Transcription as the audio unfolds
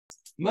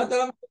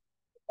Sherev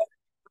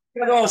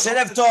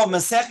Tov,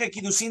 Masechet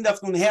Kiddushin Daf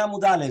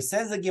Amud Aleph.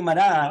 Says the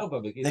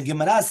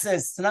Gemara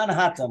says, Tnan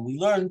Hatam. We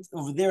learned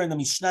over there in the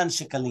Mishnah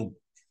Shekalim.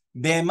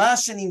 Behema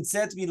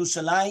shenitzet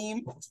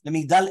b'Yerushalayim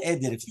lemigdal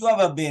eder. If you have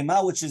a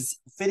behema which is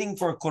fitting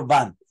for a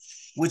korban,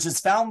 which is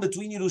found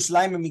between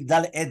Yerushalayim and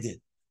Migdal Eder,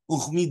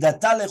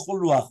 uchmidata lechol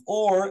ruach,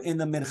 or in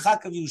the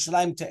merchak of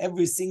Yerushalayim to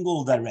every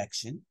single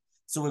direction,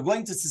 so we're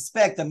going to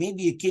suspect that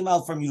maybe it came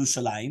out from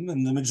Yerushalayim,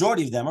 and the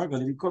majority of them are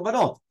going to be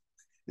korbanot.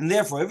 And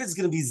therefore, if it's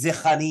going to be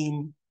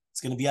zecharim,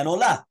 it's going to be an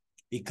olah,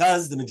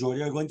 because the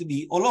majority are going to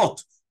be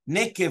olot.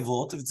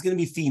 Nekevot, if it's going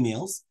to be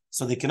females,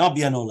 so they cannot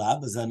be an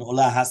olah, because an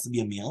olah has to be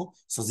a male.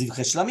 So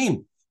zivche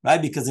shlamim,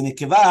 right? Because an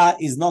nekeva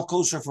is not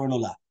kosher for an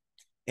olah.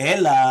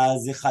 Ela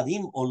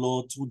zecharim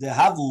olot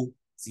udehavu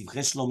zivche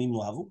shlomim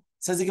lo havu.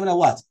 Says the Gemara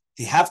what?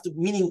 They have to,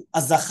 meaning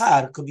a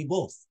zachar could be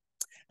both.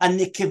 A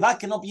nekeva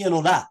cannot be an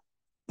olah,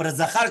 but a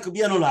zachar could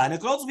be an olah, and it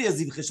could also be a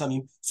zivche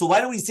shlamim. So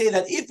why do we say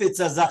that if it's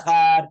a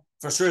zachar,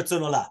 for sure it's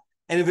an olah,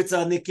 and if it's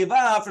a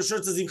nekeva, for sure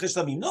it's a zivche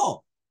shlamim?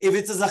 No, if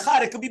it's a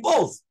zachar, it could be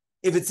both.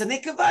 If it's a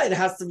nekeva, it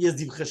has to be a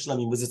zivche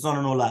shlamim, because it's not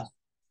an olah.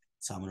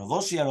 So Rav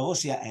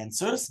Oshia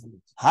answers,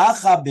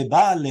 Hacha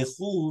beba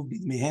lechu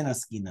bidmehen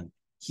askinan.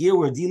 Here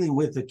we're dealing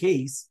with a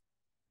case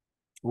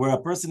where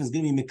a person is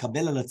going to be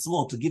mekabel al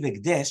atzmo to give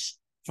ekdesh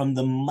from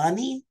the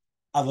money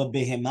of a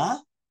behema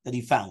that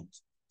he found.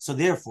 So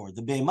therefore,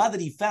 the behema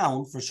that he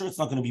found, for sure it's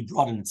not going to be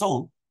brought on its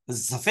own, because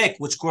it's a fake,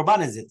 which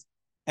korban is it?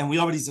 And we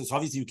already said, so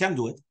obviously you can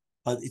do it,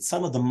 but it's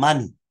some of the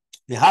money.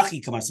 The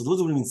hachi kamar. So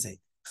those are what we say.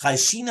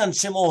 Chayshinan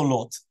shem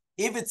olot.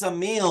 If it's a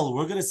male,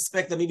 we're going to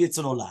suspect that maybe it's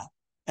an olah.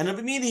 And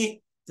Rabbi Meir,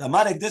 the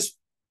amar ekdesh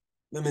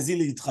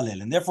b'mezil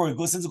yitchalel. And therefore,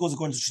 since it goes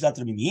according to Shitat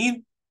Rabbi Meir,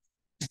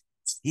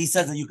 he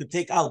says that you could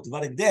take out the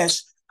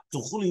ekdesh to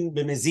chulin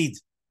b'mezid.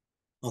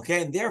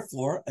 Okay, and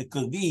therefore, it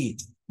could be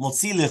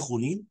motzi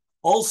lechulin.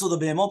 Also, the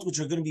behemot which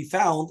are going to be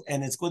found,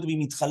 and it's going to be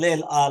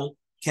mitchalel al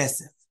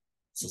kesef.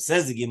 So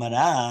says the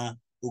Gemara,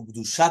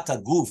 ugdushat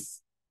aguf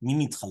mi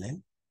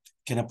mitchalel.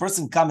 Can a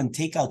person come and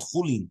take out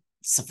chulin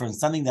from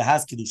something that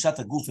has kiddushat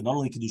aguf and not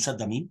only kiddushat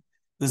damim?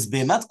 Because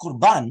behemat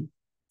korban,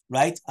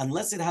 right,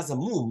 unless it has a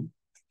mum,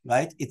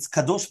 right, it's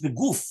kadosh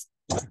beguf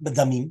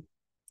bedamim.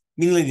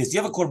 Meaning like this,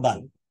 you have a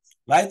korban,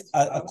 right,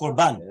 a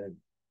korban,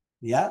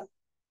 yeah,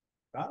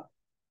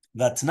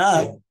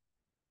 vatna.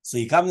 So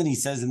he comes and he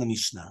says in the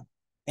Mishnah,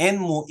 en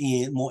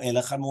mo'el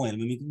achar mo'el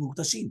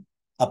muktashin.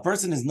 A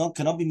person is not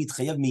cannot be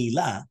mitchayav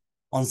me'ilah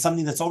on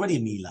something that's already a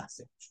me'ilah,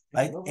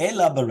 right?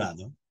 Ela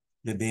barado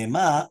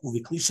bebehema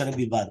uvikli sharet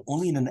bilvad.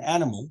 Only in an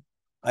animal,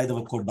 right, of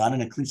a korban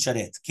and a kli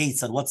sharet.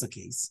 Case, what's the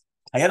case?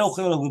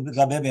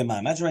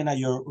 Imagine right now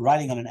you're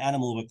riding on an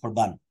animal of a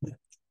korban,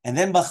 and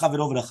then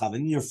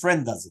and your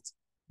friend does it.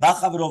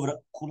 All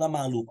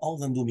of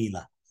them do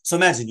milah. So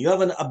imagine you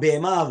have a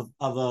behema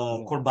of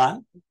a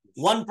korban.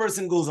 One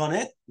person goes on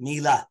it,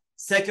 milah.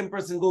 Second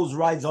person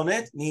rides on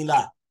it,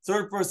 milah.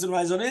 Third person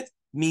rides on it,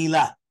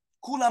 milah.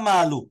 Kula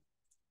ma'alu.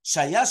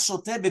 Shaya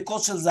shote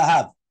bekos shel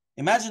zahav.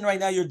 Imagine right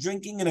now you're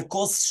drinking in a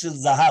kos shel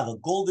zahav, a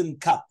golden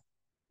cup,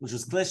 which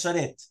is kli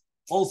sharet,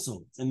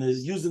 also, and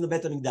is used in the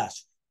Bet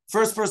HaMikdash.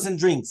 First person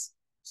drinks.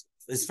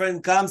 His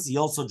friend comes, he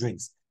also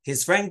drinks.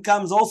 His friend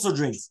comes, also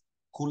drinks.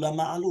 Kula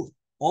ma'alu.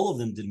 All of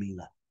them did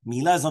milah.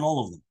 Milah is on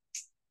all of them.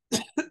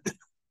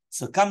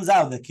 So it comes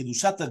out that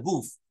kiddushat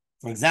aguf,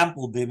 for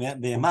example,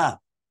 behema,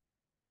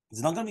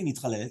 is not going to be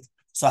mitchalel.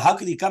 So how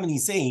could he come and he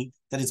say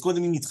that it's going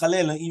to be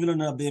mitchalel even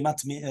on a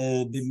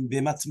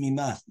behemat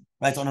mima,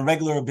 right? On a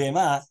regular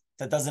behema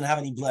that doesn't have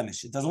any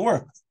blemish. It doesn't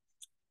work.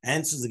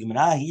 Answers the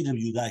Gemara, he Rabbi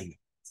Yehuda.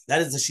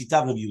 That is the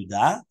shita of Rabbi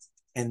Yehuda.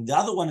 And the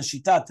other one is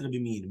Shitat Rabbi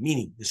Meir,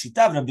 meaning the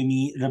Shitat of Rabbi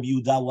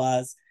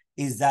Yehuda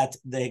is that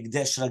the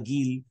Ekdesh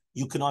Ragil,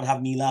 you cannot have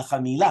Milah Char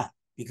Milah,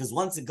 because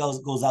once it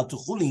goes out to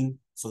Chulin,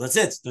 so that's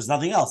it, there's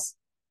nothing else.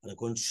 But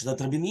according to Shitat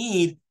Rabbi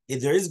Meir,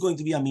 if there is going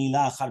to be a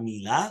Milah Char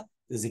Milah,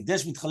 there's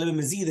Ekdesh Mitchalel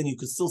B'mezid, and you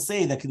could still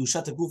say that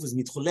Kiddushat HaGuf is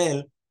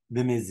Mitchalel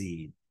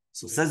B'mezid.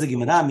 So says the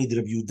Gemara, Mid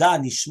Rabbi Yehuda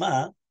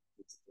Nishma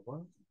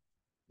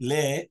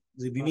Le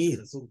Rabbi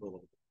Meir.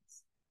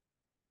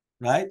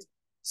 Right?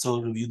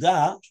 So Rabbi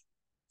Yehuda,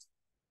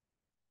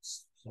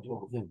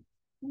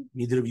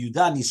 Mid Rabbi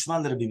Yehuda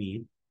Nishma Rabbi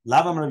Meir.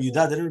 Lavam Rabbi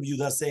Yehuda, didn't Rabbi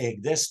Yehuda say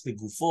Hekdesh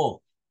begufo?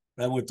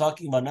 Right, we're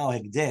talking about now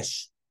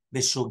Hekdesh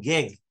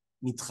beshogeg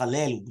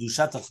mitchalel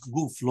Kedushat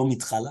HaGuf lo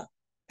mitchala,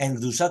 and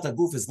Kedushat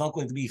HaGuf is not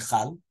going to be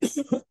chal.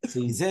 So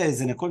he says,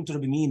 and according to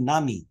Rabbi Meir,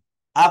 Nami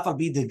afal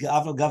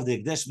gav de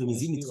Hekdesh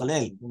b'mezid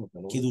mitchalel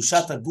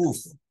Kedushat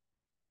HaGuf,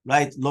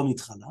 right, lo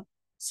mitchala.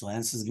 So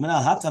answers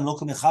Gemara, Hatan lo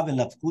kamechaven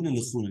lapkunin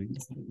lechulin.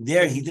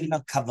 There he didn't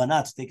have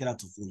kavanah to take it out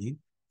to chulin.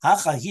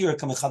 Hacha here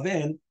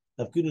kamechaven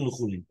lapkunin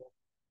lechulin.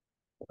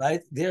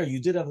 Right there, you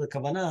did have the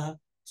kavanah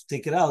to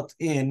take it out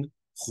in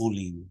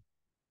chulin.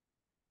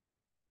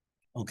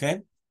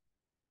 Okay.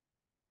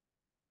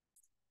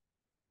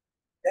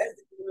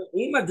 When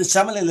we heard this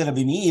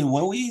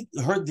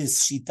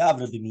shita of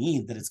Rabbi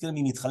Meir that it's going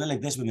to be mitchalel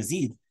ekdesh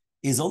b'mezid,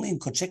 is only in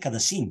koche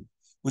kadashim,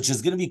 which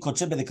is going to be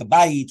koche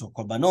bedekabayit or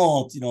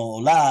korbanot,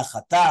 olah,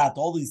 chatat,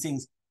 all these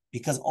things.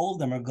 because all of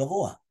them are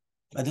gavoa.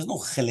 But there's no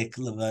chelek,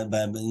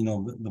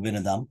 b'ben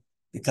adam.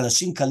 The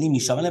kadashim kalim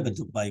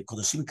mishamaleh by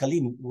kadashim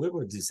kalim. Where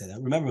do you say that?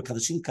 Remember,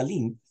 kadashim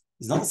kalim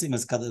is not the same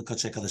as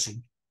kodesh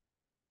kadashim.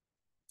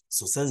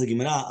 So says the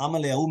Gemara,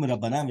 Elmaleh hu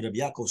merabanan Rabbi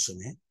Yaakov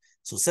shoneh.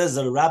 So says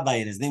the rabbi,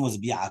 and his name was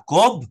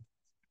Yaakov,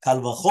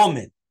 kal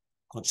v'chomer.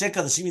 Kodesh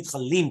kadashim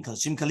mitchalim,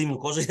 kadashim kalim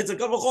l'kodesh it's a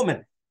kal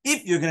v'chomer.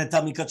 If you're going to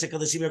tell me kodesh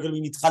kadashim, you're going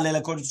to be mitchalel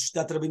according to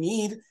Shitat Rabbi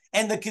Meir,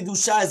 and the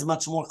kedusha is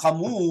much more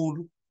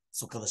chamur.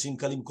 So kadashim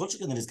kalim kodesh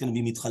kadashim is going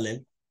to be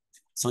mitchalel.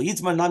 So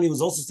Yitzmar Nami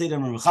was also stated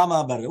in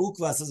Rechama, Bar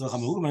Ukva says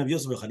Rechama, Rabbi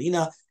Yosef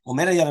Bechanina,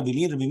 Omer ya Rabbi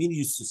Meir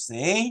used to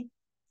say,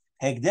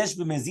 Hekdesh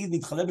b'mezid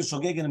mitchalel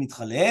b'shogeg and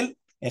mitchalel.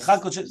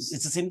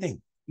 It's the same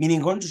thing. Meaning,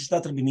 according to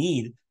Shitat Rabbi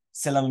Meir,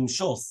 Selam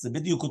Shos, the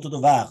bediuk oto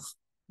davar,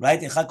 right?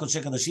 Echad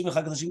kodesh kadashim,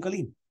 echad kadashim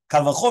kalim.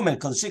 Kal v'chomer,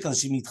 kodesh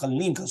kadashim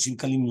mitchalelim, kadashim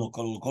kalim lo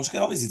kol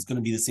sheken. Obviously, it's going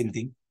to be the same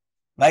thing,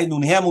 right?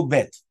 Nun Hamud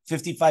Bet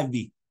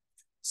 55b.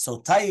 So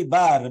Tai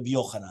Bar Rabbi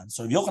Yochanan.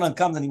 So Rabbi Yochanan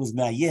comes and he was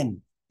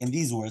ma'ayen in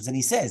these words, and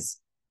he says,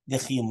 Do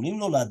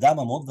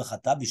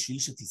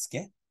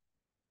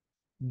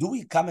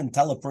we come and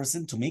tell a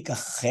person to make a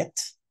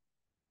chet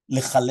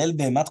lechalel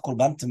behemat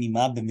korban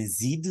tamima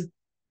b'mezid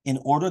in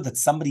order that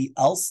somebody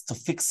else, to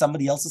fix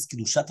somebody else's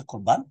kedushat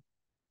korban?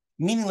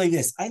 Meaning like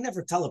this, I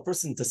never tell a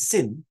person to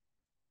sin,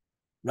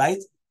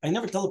 right? I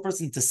never tell a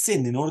person to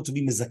sin in order to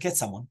be mezaket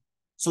someone.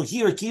 So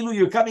here, Kilu,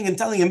 you're coming and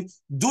telling him,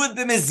 do it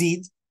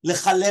b'mezid,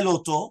 lechalel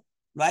oto,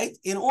 right?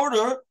 In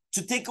order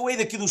to take away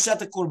the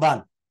kedushat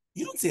korban.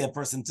 You don't say a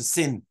person to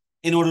sin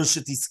in order to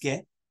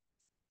shetiskeh.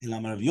 But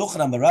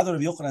rather,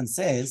 Rabbi Yochanan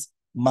says,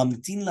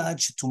 mamtin la'ad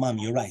shetumam.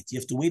 You're right. You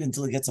have to wait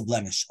until it gets a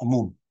blemish, a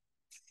moon.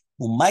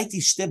 And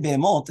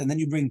then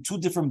you bring two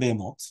different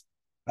behemot,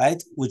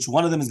 right? Which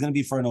one of them is going to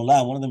be for an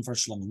olah, one of them for a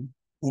shlamim.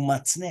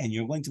 And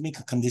you're going to make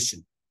a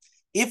condition.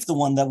 If the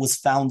one that was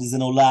found is an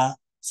olah,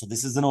 so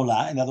this is an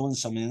olah, and the other one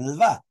is shlamim and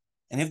nedava.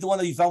 And if the one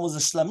that you found was a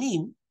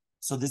shlamim,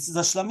 so this is a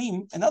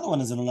shlamim, another one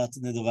is an olah to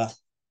nedava.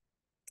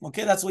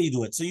 Okay, that's what you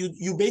do it. So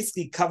you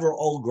basically cover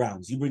all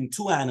grounds. You bring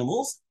two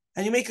animals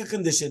and you make a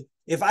condition.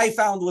 If I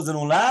found was an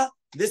olah,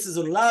 this is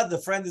olah, the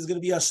friend is going to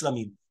be a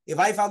shlamim. If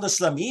I found a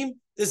shlamim,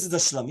 this is the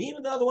shlamim,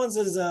 and the other ones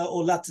is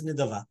olah to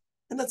nedava.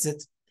 And that's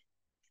it.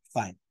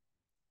 Fine.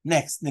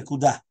 Next,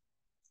 nekuda.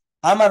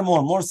 Amar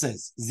Mor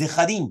says,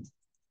 zicharim.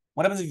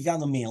 What happens if you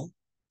found a male?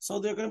 So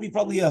they're going to be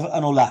probably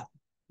an olah.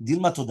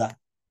 Dilma toda.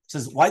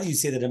 Says, why do you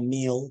say that a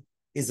male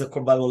is a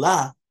korban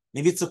olah?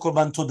 Maybe it's a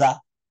korban toda.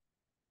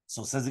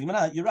 So says the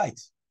Gemara, you're right.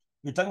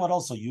 You're talking about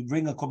also, you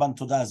bring a korban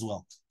toda as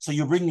well. So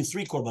you're bringing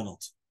three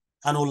korbanot.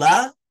 An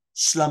olah,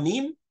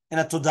 shlamim, and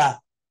a toda.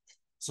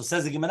 So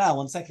says the Gemara,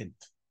 1 second.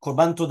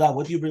 Korban toda,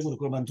 what do you bring with a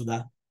korban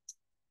toda?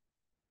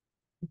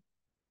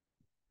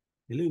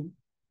 Hello?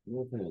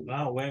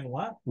 When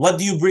what? What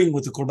do you bring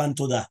with the korban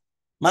toda?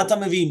 Mata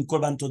mevim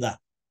korban toda.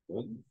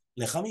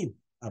 Lechamim.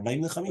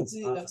 40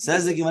 lechamim.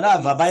 Says the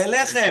Gemara, v'abay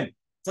lechem.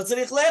 אתה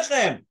צריך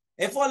לחם.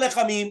 איפה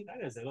הלחמים?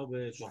 זה לא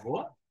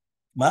בשבוע?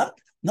 מה?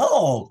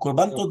 לא,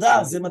 קורבן תודה,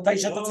 זה מתי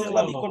שאתה צריך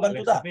להביא קורבן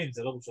תודה.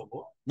 זה לא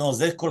בשבוע? לא,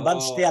 זה קורבן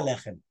שתי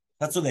הלחם.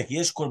 אתה צודק,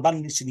 יש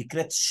קורבן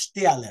שנקראת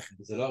שתי הלחם.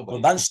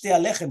 קורבן שתי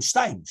הלחם,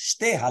 2,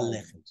 שתי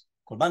הלחם.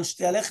 קורבן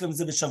שתי הלחם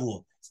זה בשבוע.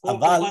 כל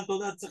קורבן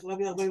תודה צריך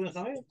להביא 40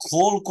 לחמים?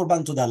 כל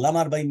קורבן תודה,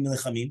 למה 40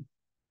 לחמים?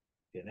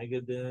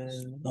 כנגד...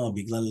 לא,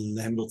 בגלל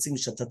הם רוצים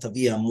שאתה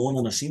תביא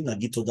המון אנשים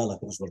להגיד תודה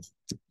לקדוש ברוך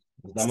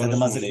הוא.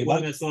 למה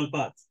שכולם יעשו על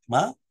פת?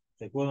 מה?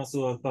 שכולם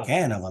יעשו על פת.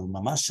 כן, אבל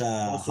ממש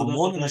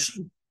המון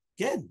אנשים.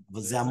 כן,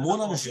 אבל זה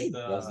המון אנשים.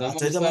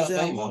 אתה יודע מה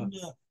זה המון...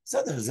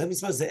 בסדר, זה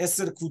מספר, זה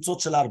 10 קבוצות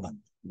של 4.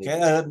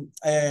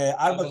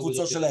 4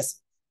 קבוצות של 10.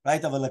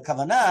 ראית, אבל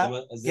הכוונה,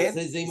 כן,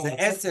 זה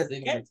 10,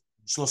 כן,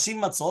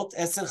 30 מצות,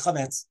 10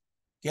 חמץ.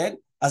 כן?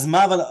 אז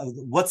מה, אבל,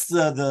 what's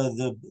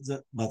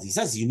the, but he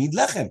says, you need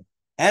לחם.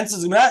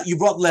 Answers Gemara, you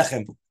brought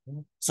lechem.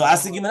 So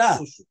ask the Gemara,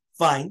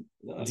 fine.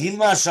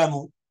 Dilma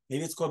Hashamu,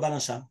 maybe it's Korban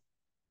Hasham.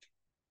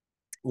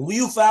 When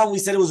you found, we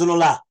said it was an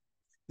olah.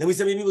 Then we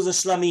said maybe it was a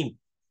shlamim.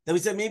 Then we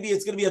said maybe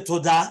it's going to be a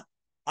todah.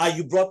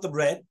 You brought the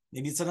bread.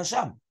 Maybe it's an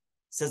Hasham.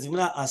 Says the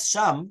Gemara,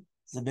 Hasham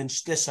is ben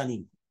shte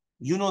shanim.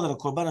 You know that a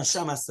Korban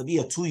Hasham has to be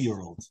a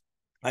 2-year-old.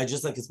 Right?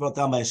 Just like it's brought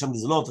down by Hashem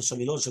Bizlot, Hashem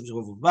Ilot, Hashem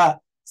Shavavuvah.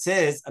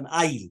 Says an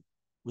ayil,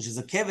 which is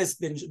a keves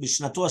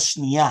b'shnato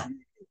hashniya.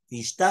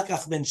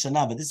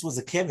 But this was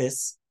a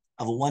keves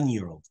of a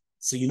 1-year-old.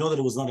 So you know that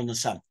it was not an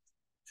Hasham.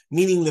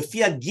 Meaning,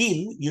 lefia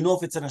gil, you know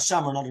if it's an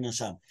Hasham or not an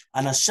Hasham.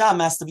 An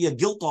Hasham has to be a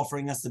guilt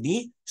offering, has to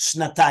be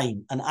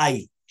shnatayim, an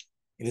ayil.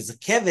 If it's a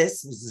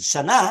keves, it's a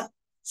shana,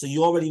 so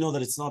you already know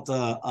that it's not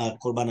a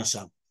korban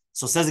Hasham.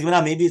 So says the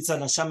Gemara, maybe it's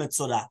an Hasham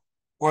etzorah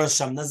or a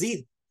Hasham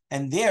nazir.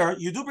 And there,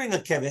 you do bring a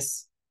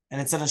keves,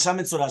 and it's an Hasham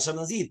etzorah, Hasham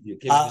nazir.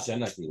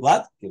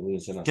 What?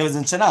 Keves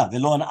and shana,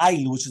 velo an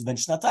ayil, which is ben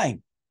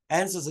shnatayim.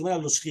 Answers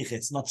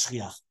it's not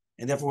shchiach,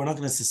 and therefore we're not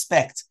going to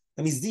suspect.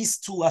 That means these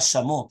 2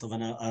 hashamot of a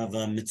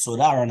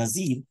mitzorah or a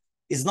nazir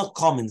is not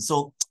common.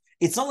 So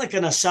it's not like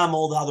an hasham,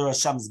 all the other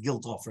hasham's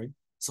guilt offering.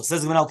 So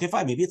says okay,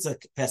 fine, maybe it's a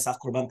Pesach,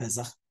 Korban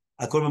Pesach.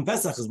 A Korban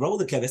Pesach is brought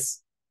with the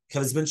keves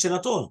ben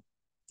shenator.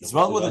 It's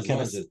wrong with the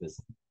keves.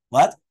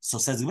 What? So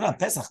says the Gemara,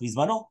 Pesach,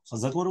 Bizmano,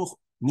 Chazak Baruch,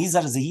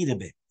 Mizar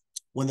Zehirebe.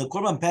 When the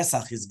Korban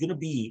Pesach is going to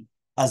be,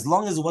 as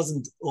long as it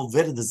wasn't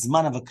over the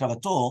Zman of a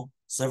Kravato,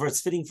 so ever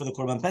it's fitting for the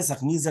Korban Pesach,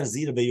 Mizar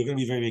Zehirebe, you're going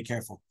to be very, very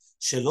careful.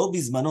 Shelo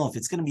Bizmano, if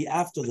it's going to be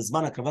after the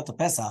Zman of Kravato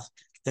Pesach,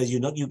 then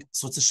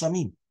so it's a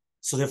Shlamim.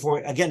 So therefore,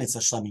 again, it's a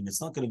Shlamim.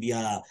 It's not going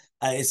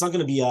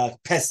to be a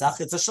Pesach,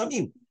 it's a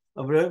Shlamim.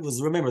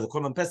 Remember, the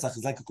Korban Pesach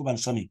is like a Korban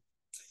Shlamim.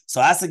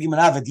 So ask the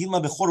Gemara,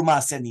 V'dilma Bechor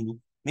Ma'aser Ninu.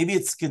 Maybe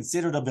it's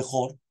considered a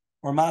Bechor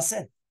or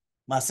Ma'aser.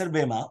 Ma'aser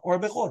Bema or a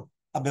Bechor.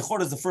 A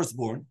Bechor is the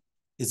firstborn.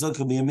 It's going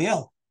to be a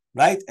male,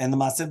 right? And the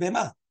Ma'aser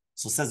Bema.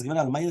 So says the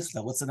Gemara,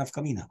 what's the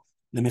nafkamina?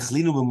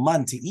 Lemechlinu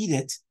b'man, to eat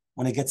it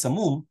when it gets a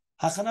mum.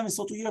 Hachanam is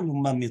sotu yer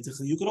mum.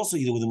 You could also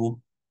eat it with a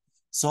mum.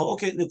 So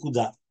okay,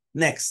 nekuda.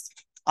 Next,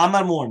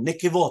 Amar more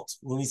nekevot.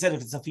 When we said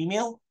if it's a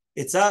female,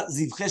 it's a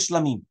zivche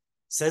shlamim.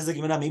 Says the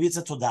Gemara, maybe it's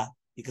a todah,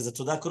 because a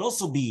todah could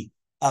also be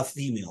a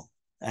female.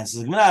 And says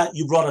the Gemara,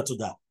 you brought a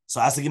todah.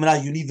 So ask the Gemara,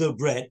 you need the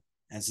bread.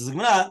 And says the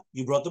Gemara,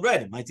 you brought the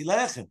bread. Mighty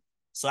laechem.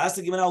 So ask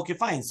the Gemara, okay,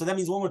 fine. So that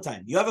means one more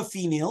time. You have a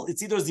female,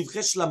 it's either zivche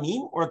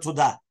shlamim or a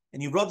todah.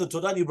 And you brought the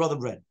todah and you brought the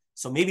bread.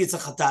 So maybe it's a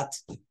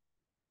chatat.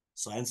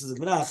 So answers the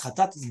Gemara,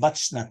 chatat is bat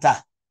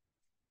shnata.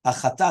 A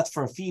chatat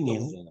for a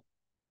female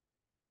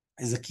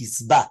is a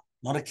kisba,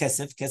 not a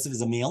kesef. Kesef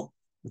is a male,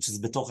 which is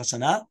betoch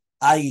hashana.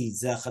 Ai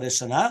ze acharei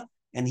shana.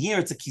 And here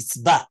it's a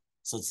kisba,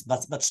 so it's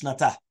bat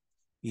shnata.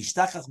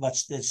 Yishtakach bat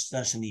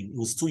shanim. It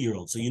was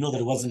 2-year-old, so you know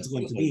that it wasn't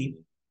going to be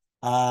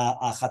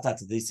a chatat.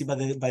 They see by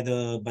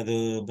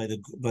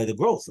the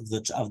growth of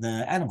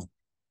the animal,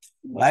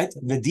 right?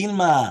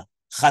 V'dilma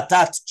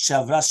chatat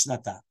shavra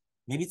shnata.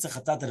 Maybe it's a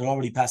chatat that had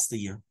already passed the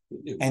year,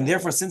 and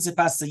therefore, since it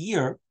passed the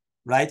year,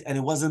 right, and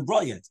it wasn't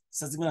brought yet,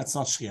 says it's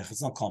not shchiach,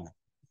 it's not common.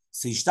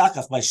 So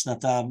yishtakach by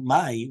shnata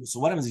mai.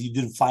 So what happens if you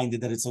didn't find it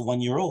that it's a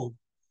 1-year-old?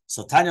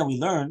 So Tanya, we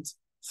learned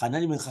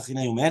chanani ben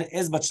chachina yomer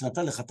ez bat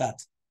shnata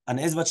lechatat. An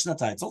ez bat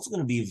shnata, it's also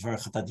going to be for a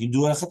chatat. You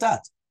do a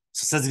chatat.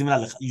 So says the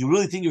Gemara, you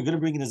really think you're going to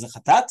bring it as a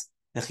chatat?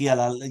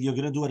 You're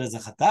going to do it as a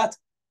chatat?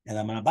 And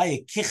I'm going to buy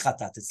a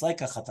kichatat. It's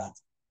like a chatat.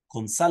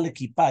 Konsal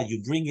kippah,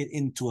 you bring it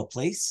into a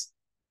place.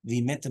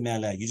 You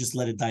just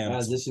let it die on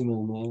its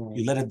own.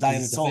 You let it die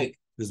on its own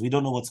because we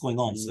don't know what's going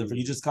on. So therefore,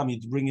 you just come, you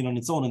bring it on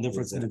its own, and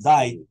therefore it's going to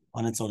die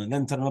on its own. And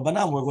then Tanur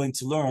Rabbanan, we're going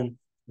to learn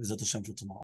Bezat Hashem for tomorrow.